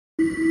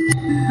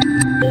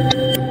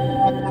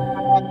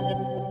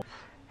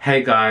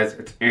Hey guys,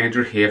 it's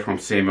Andrew here from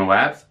Seemu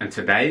Labs, and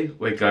today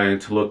we're going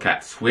to look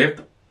at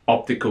Swift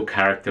Optical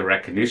Character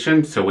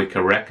Recognition so we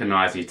can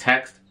recognize your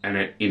text in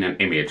an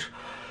image.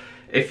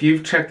 If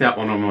you've checked out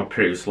one of my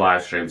previous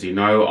live streams, you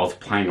know I was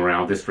playing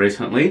around with this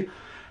recently,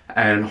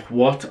 and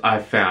what I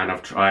found,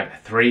 I've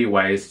tried 3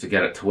 ways to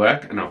get it to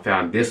work, and I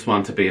found this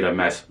one to be the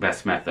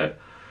best method.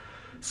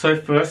 So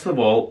first of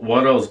all,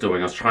 what I was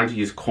doing, I was trying to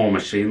use core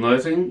machine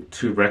learning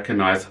to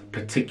recognize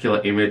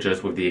particular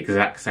images with the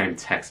exact same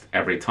text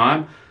every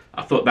time.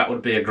 I thought that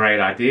would be a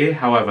great idea,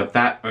 however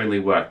that only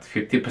worked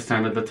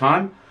 50% of the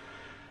time.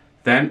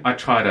 Then I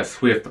tried a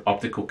Swift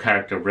Optical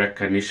Character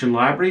Recognition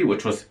library,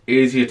 which was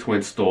easier to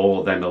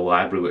install than the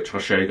library which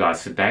I'll show you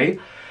guys today.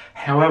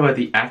 However,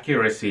 the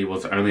accuracy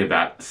was only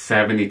about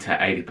 70 to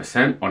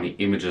 80% on the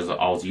images that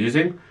I was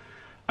using.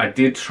 I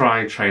did try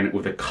and train it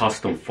with a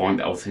custom font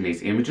that was in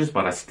these images,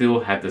 but I still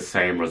had the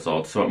same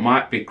results. So it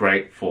might be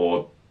great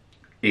for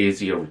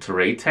easier to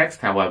read text.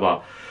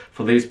 However,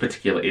 for these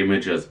particular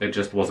images, it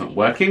just wasn't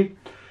working,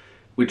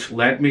 which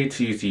led me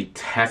to use the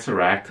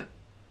Tesseract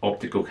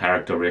Optical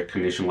Character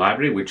Recognition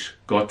library, which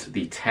got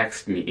the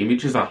text in the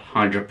images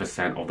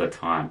 100% of the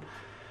time.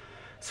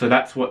 So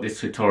that's what this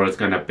tutorial is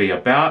going to be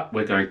about.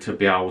 We're going to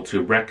be able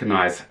to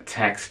recognize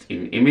text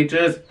in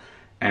images,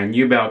 and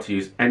you'll be able to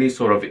use any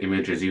sort of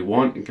images you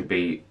want. It can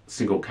be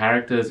single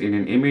characters in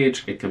an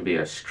image, it can be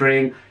a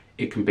string,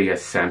 it can be a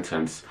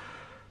sentence.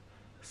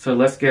 So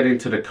let's get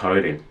into the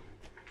coding.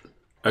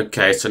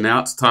 Okay, so now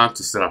it's time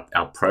to set up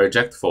our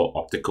project for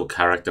optical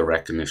character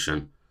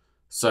recognition.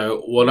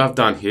 So what I've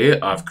done here,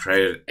 I've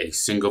created a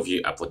single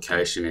view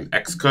application in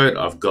Xcode.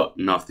 I've got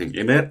nothing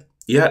in it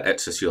yet,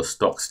 it's just your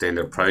stock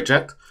standard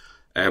project.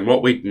 And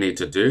what we need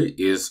to do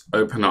is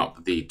open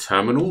up the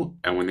terminal,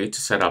 and we need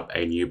to set up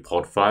a new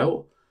pod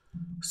file.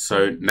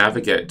 So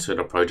navigate to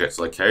the project's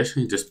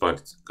location just by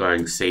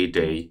going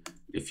CD.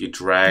 If you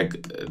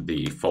drag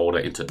the folder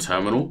into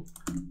terminal,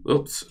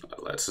 oops,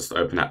 let's just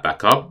open that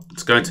back up.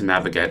 It's going to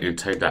navigate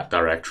into that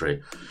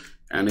directory.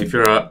 And if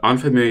you're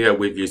unfamiliar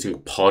with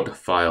using pod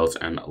files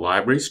and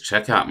libraries,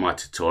 check out my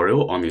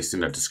tutorial on this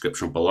in the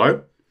description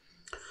below.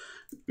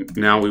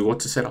 Now we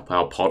want to set up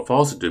our pod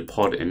files, so do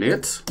pod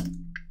init.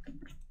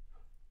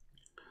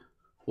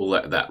 We'll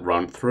let that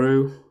run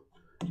through.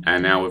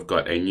 And now we've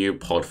got a new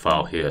pod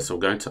file here. So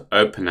we're going to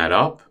open that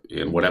up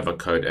in whatever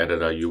code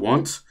editor you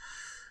want.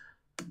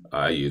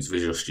 I use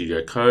Visual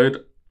Studio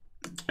Code,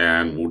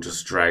 and we'll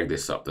just drag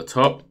this up the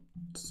top.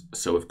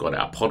 So we've got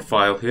our pod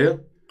file here,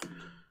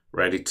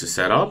 ready to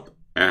set up,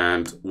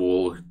 and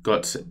we've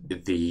got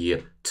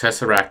the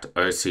Tesseract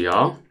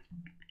OCR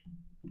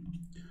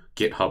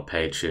GitHub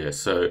page here.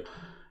 So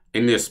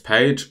in this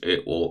page,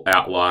 it will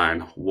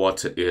outline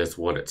what it is,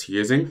 what it's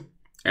using.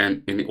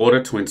 And in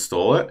order to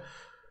install it,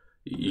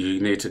 you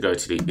need to go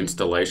to the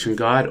installation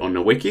guide on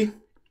the wiki.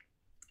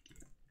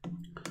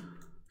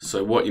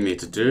 So what you need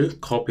to do,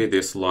 copy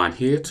this line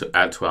here to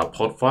add to our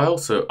pod file.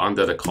 So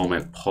under the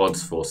comment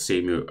pods for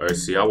Seemu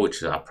OCR, which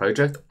is our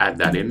project, add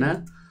that in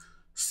there.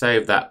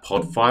 Save that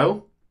pod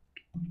file,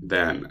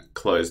 then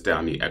close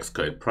down the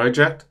Xcode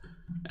project,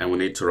 and we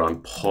need to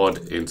run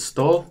pod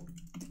install.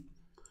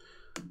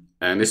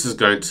 And this is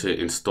going to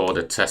install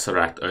the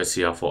Tesseract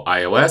OCR for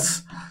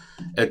iOS.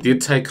 It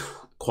did take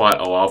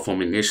quite a while for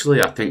me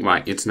initially. I think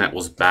my internet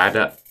was bad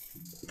at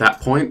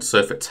that point, so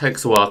if it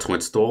takes a while to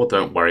install,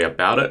 don't worry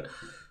about it,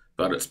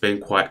 but it's been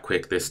quite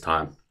quick this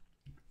time.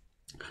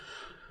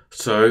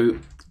 So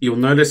you'll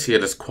notice here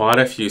there's quite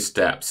a few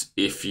steps.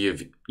 If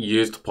you've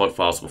used pod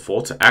files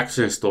before, to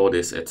actually install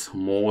this, it's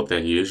more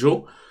than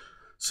usual.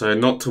 So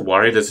not to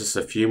worry, there's just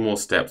a few more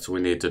steps we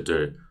need to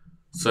do.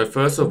 So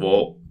first of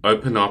all,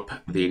 open up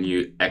the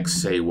new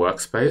XC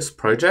workspace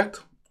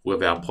project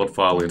with our pod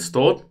file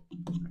installed.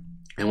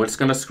 And we're just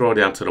going to scroll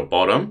down to the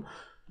bottom.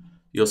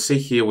 You'll see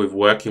here we're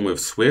working with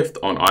Swift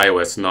on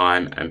iOS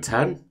 9 and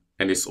 10.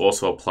 And this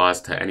also applies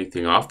to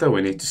anything after.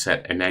 We need to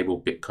set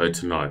enable bitcode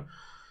to no.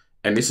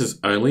 And this is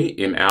only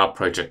in our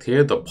project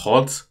here. The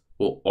pods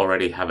will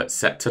already have it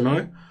set to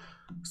no.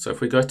 So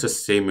if we go to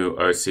Seemu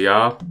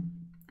OCR,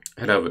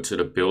 head over to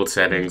the build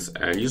settings,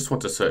 and you just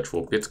want to search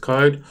for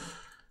bitcode,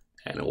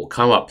 and it will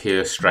come up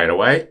here straight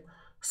away.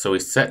 So we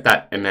set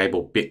that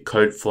enable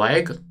bitcode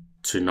flag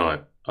to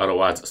no.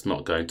 Otherwise, it's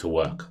not going to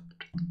work.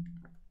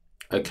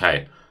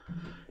 Okay,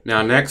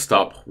 now next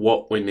up,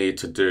 what we need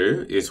to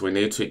do is we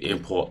need to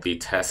import the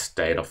test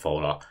data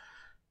folder.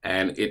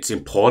 And it's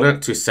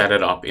important to set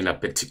it up in a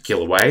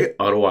particular way,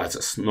 otherwise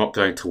it's not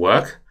going to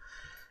work.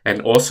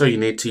 And also you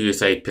need to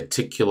use a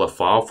particular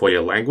file for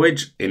your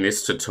language. In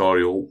this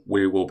tutorial,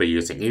 we will be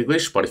using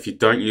English, but if you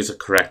don't use a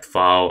correct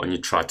file and you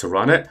try to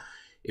run it,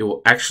 it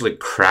will actually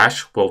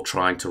crash while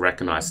trying to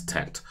recognize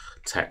text.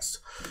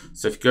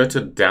 So if you go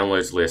to the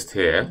downloads list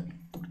here,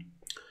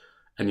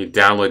 and you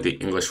download the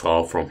English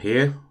file from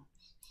here,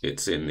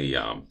 it's in the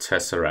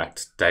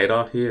Tesseract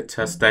data here,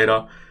 test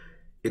data.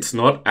 It's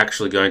not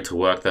actually going to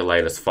work the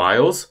latest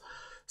files.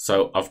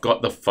 So I've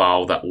got the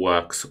file that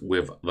works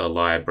with the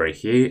library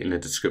here in the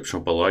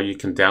description below. You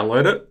can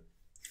download it.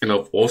 And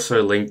I've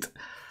also linked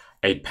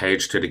a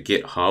page to the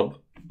GitHub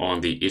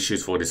on the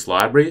issues for this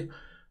library,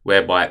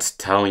 whereby it's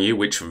telling you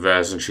which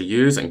version to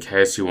use in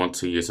case you want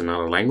to use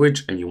another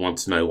language and you want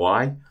to know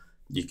why.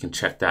 You can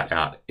check that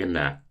out in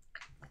there.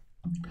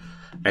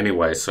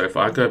 Anyway, so if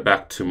I go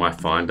back to my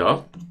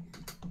Finder,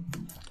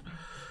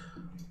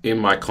 in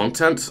my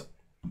content,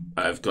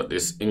 I've got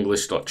this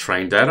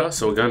English.train data.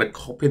 So we're going to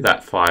copy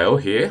that file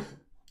here,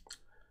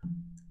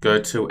 go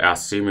to our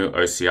Seemu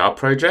OCR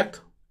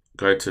project,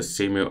 go to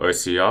Seemu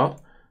OCR,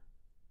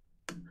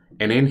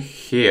 and in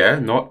here,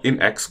 not in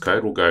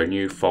Xcode, we'll go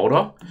new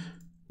folder.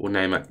 We'll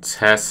name it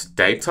test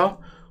data,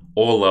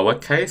 all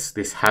lowercase.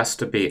 This has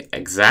to be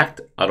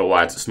exact,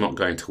 otherwise it's not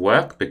going to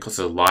work, because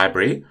the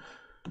library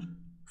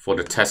for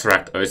the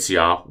Tesseract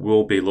OCR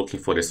will be looking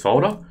for this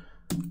folder.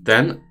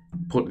 Then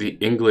put the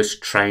English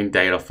train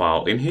data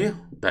file in here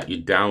that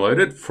you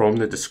downloaded from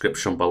the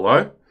description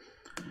below.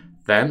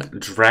 Then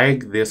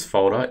drag this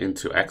folder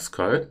into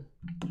Xcode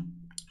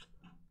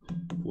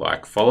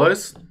like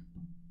follows.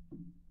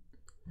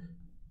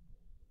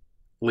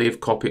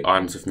 Leave copy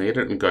items if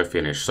needed and go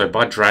finish. So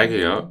by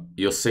dragging it,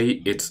 you'll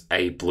see it's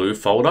a blue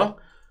folder,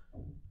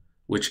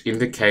 which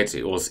indicates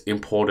it was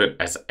imported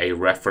as a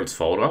reference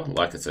folder,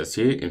 like it says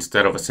here,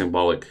 instead of a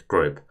symbolic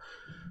group.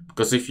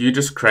 Because if you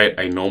just create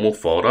a normal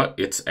folder,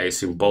 it's a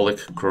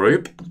symbolic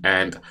group,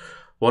 and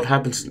what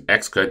happens in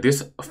Xcode,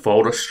 this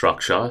folder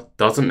structure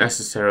doesn't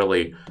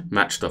necessarily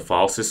match the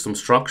file system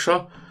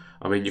structure.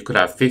 I mean, you could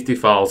have 50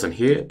 files in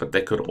here, but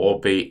they could all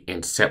be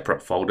in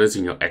separate folders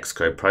in your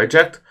Xcode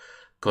project,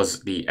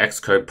 because the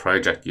Xcode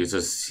project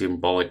uses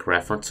symbolic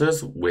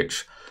references,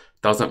 which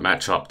doesn't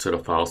match up to the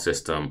file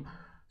system.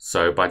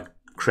 So by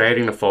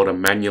creating the folder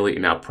manually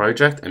in our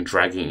project and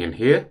dragging in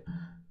here,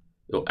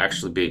 it'll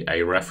actually be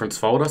a reference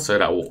folder, so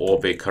that will all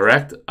be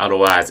correct.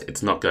 Otherwise,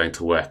 it's not going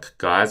to work,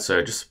 guys.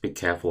 So just be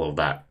careful of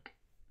that.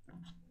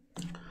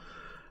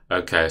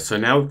 Okay, so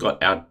now we've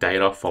got our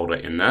data folder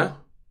in there.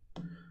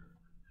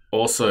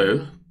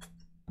 Also,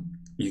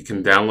 you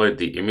can download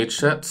the image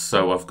sets.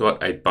 So I've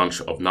got a bunch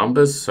of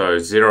numbers, so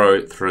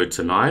 0 through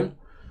to 9.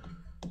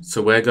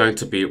 So we're going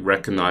to be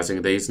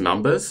recognizing these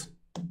numbers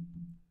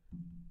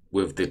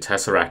with the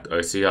Tesseract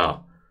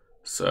OCR.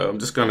 So I'm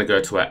just going to go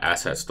to our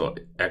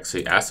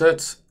assets.exe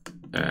assets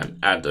and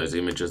add those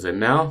images in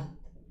now.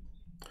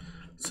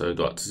 So we've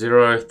got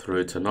 0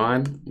 through to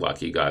 9,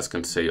 like you guys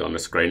can see on the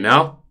screen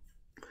now.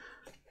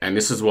 And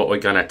this is what we're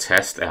going to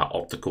test our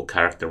optical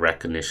character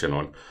recognition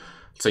on.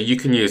 So you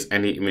can use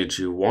any image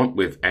you want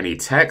with any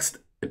text.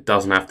 It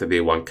doesn't have to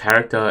be one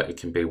character. It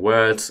can be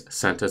words,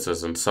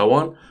 sentences, and so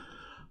on.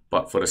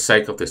 But for the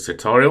sake of this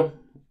tutorial,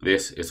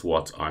 this is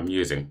what I'm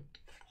using.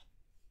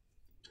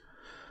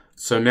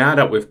 So now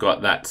that we've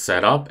got that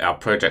set up, our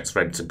project's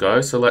ready to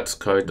go. So let's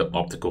code the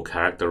optical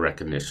character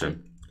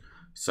recognition.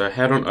 So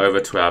head on over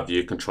to our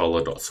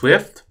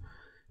viewcontroller.swift.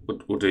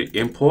 We'll do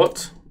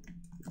import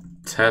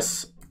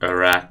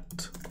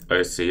Tesseract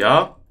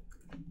OCR.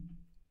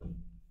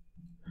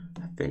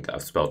 I think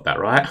I've spelled that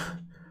right.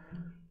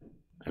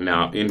 And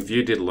now in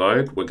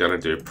view.did_load, we're going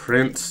to do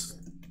print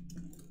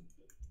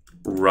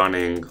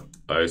running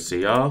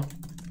OCR.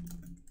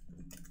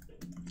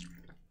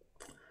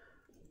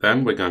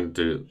 Then we're going to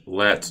do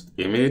let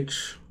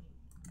image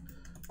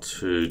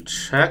to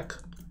check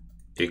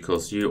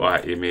equals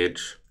UI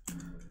image.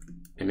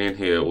 And in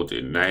here we'll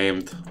do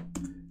named,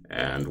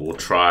 and we'll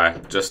try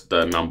just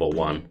the number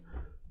 1.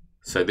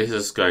 So this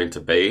is going to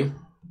be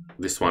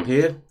this one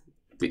here,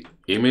 the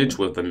image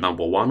with the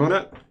number 1 on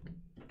it.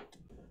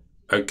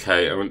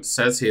 Okay, and it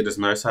says here there's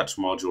no such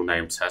module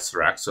named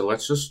Tesseract, so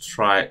let's just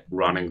try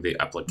running the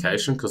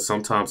application, because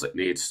sometimes it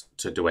needs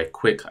to do a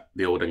quick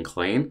build and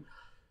clean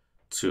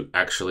to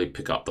actually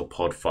pick up the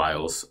pod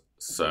files.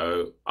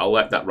 So I'll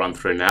let that run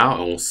through now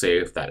and we'll see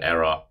if that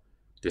error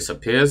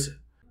disappears.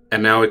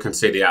 And now we can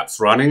see the app's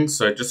running.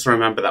 So just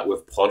remember that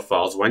with pod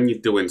files, when you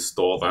do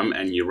install them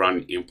and you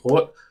run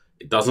import,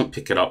 it doesn't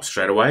pick it up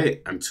straight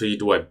away until you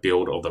do a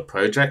build of the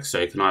project. So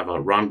you can either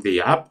run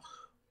the app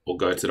or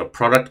go to the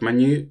product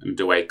menu and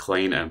do a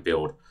clean and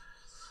build.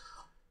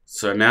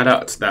 So now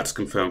that that's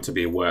confirmed to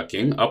be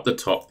working, up the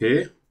top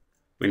here,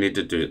 we need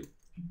to do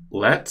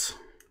let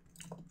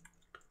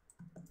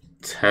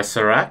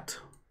Tesseract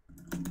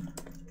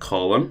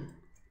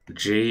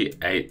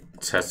G8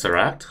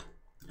 Tesseract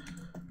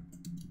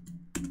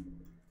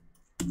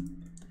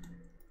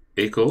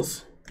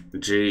equals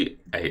G8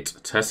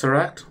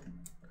 Tesseract,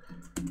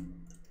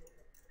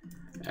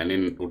 and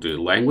then we'll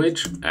do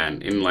language,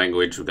 and in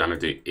language we're going to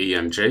do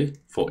ENG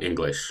for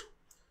English.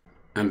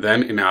 And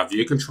then in our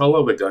view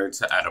controller we're going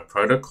to add a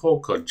protocol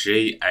called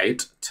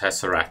G8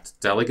 Tesseract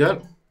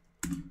Delegate.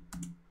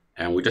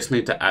 And we just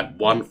need to add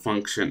one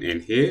function in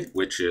here,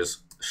 which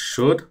is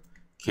should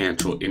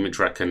cancel image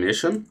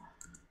recognition.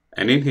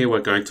 And in here,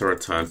 we're going to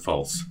return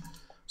false.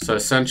 So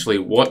essentially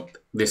what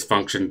this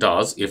function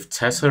does, if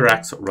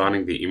Tesseract's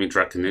running the image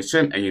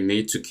recognition and you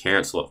need to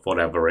cancel it for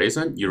whatever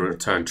reason, you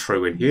return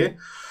true in here.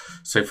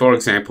 So for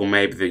example,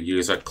 maybe the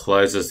user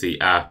closes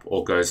the app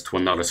or goes to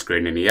another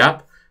screen in the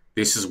app,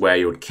 this is where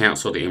you would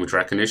cancel the image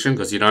recognition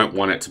because you don't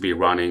want it to be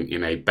running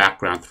in a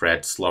background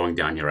thread slowing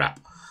down your app.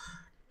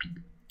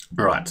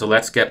 Alright, so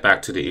let's get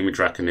back to the image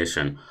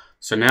recognition.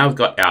 So now we've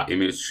got our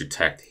image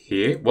detect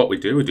here. What we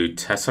do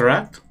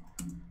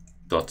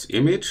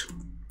tesseract.image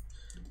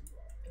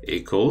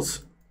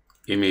equals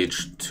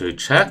image to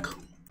check,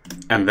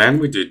 and then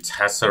we do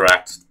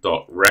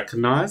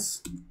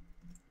tesseract.recognize,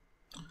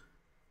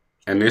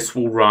 and this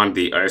will run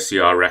the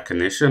OCR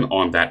recognition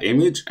on that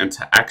image. And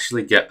to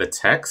actually get the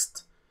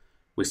text,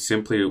 we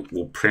simply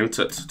will print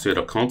it to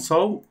the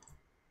console,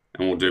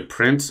 and we'll do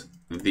print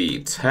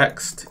the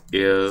text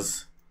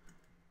is,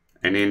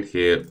 and in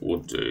here we'll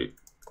do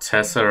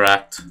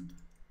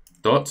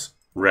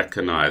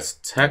tesseract.recognize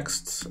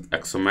texts,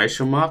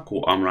 exclamation mark.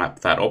 We'll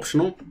unwrap that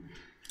optional.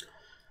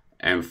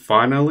 And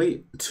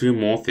finally, two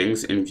more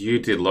things. In view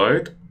did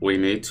load, we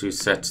need to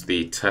set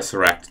the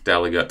tesseract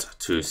delegate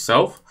to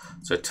self.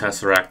 So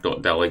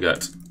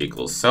tesseract.delegate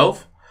equals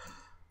self.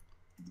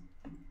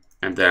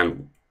 And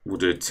then we'll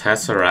do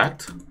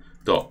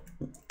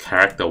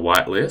tesseract.character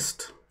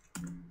whitelist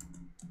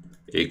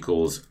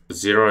equals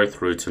 0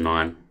 through to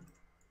 9.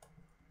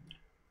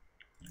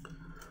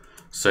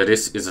 So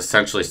this is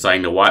essentially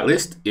saying the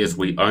whitelist is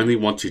we only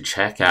want to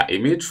check our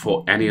image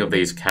for any of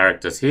these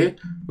characters here,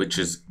 which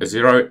is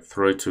 0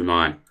 through to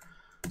 9.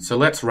 So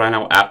let's run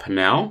our app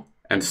now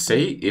and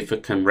see if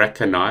it can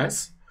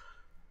recognize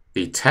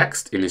the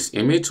text in this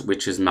image,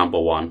 which is number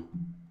 1.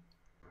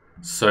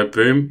 So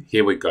boom,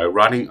 here we go,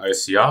 running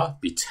OCR.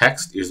 The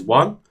text is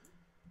 1,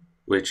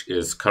 which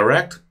is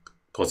correct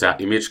because our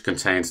image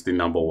contains the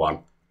number 1.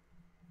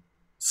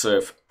 So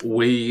if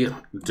we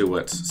do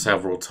it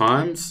several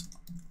times,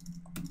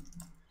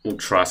 we'll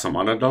try some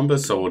other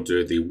numbers. So we'll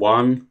do the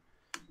 1,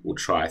 we'll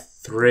try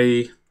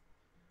 3,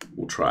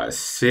 we'll try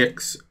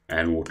 6,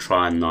 and we'll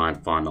try 9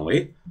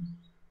 finally.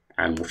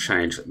 And we'll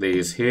change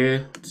these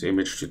here to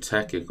image to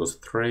text equals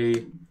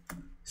 3,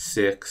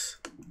 6,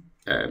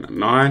 and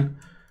 9.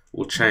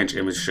 We'll change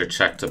image to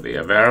check to be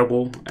a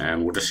variable,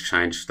 and we'll just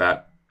change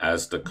that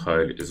as the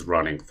code is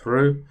running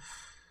through.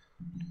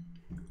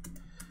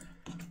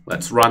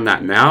 Let's run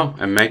that now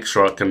and make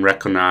sure it can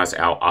recognize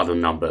our other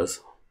numbers.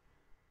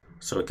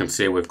 So we can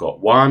see we've got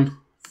 1,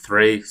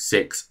 3,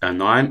 6, and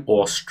 9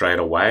 all straight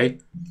away,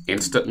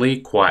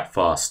 instantly, quite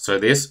fast. So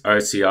this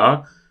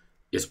OCR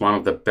is one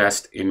of the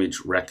best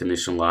image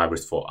recognition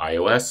libraries for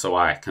iOS, so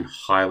I can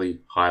highly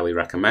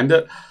recommend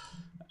it.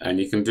 And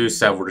you can do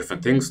several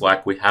different things,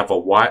 like we have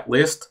a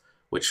whitelist,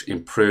 which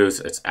improves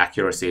its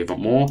accuracy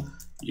even more.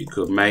 You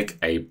could make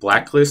a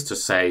blacklist to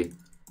say,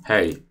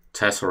 hey,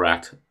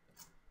 Tesseract,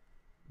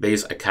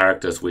 these are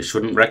characters we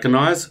shouldn't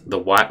recognize. The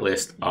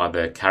whitelist are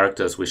the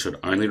characters we should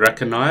only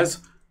recognize.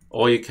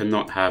 Or you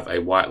cannot have a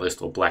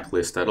whitelist or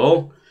blacklist at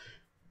all.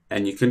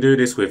 And you can do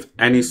this with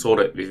any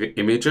sort of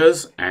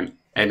images and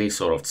any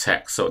sort of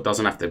text. So it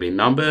doesn't have to be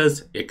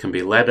numbers, it can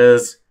be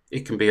letters,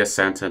 it can be a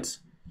sentence,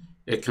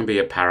 it can be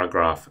a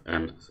paragraph,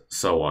 and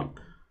so on.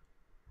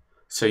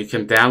 So you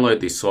can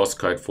download the source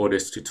code for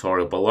this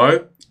tutorial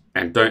below.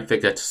 And don't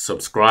forget to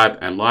subscribe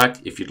and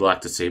like if you'd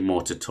like to see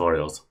more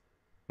tutorials.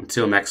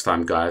 Until next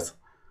time, guys.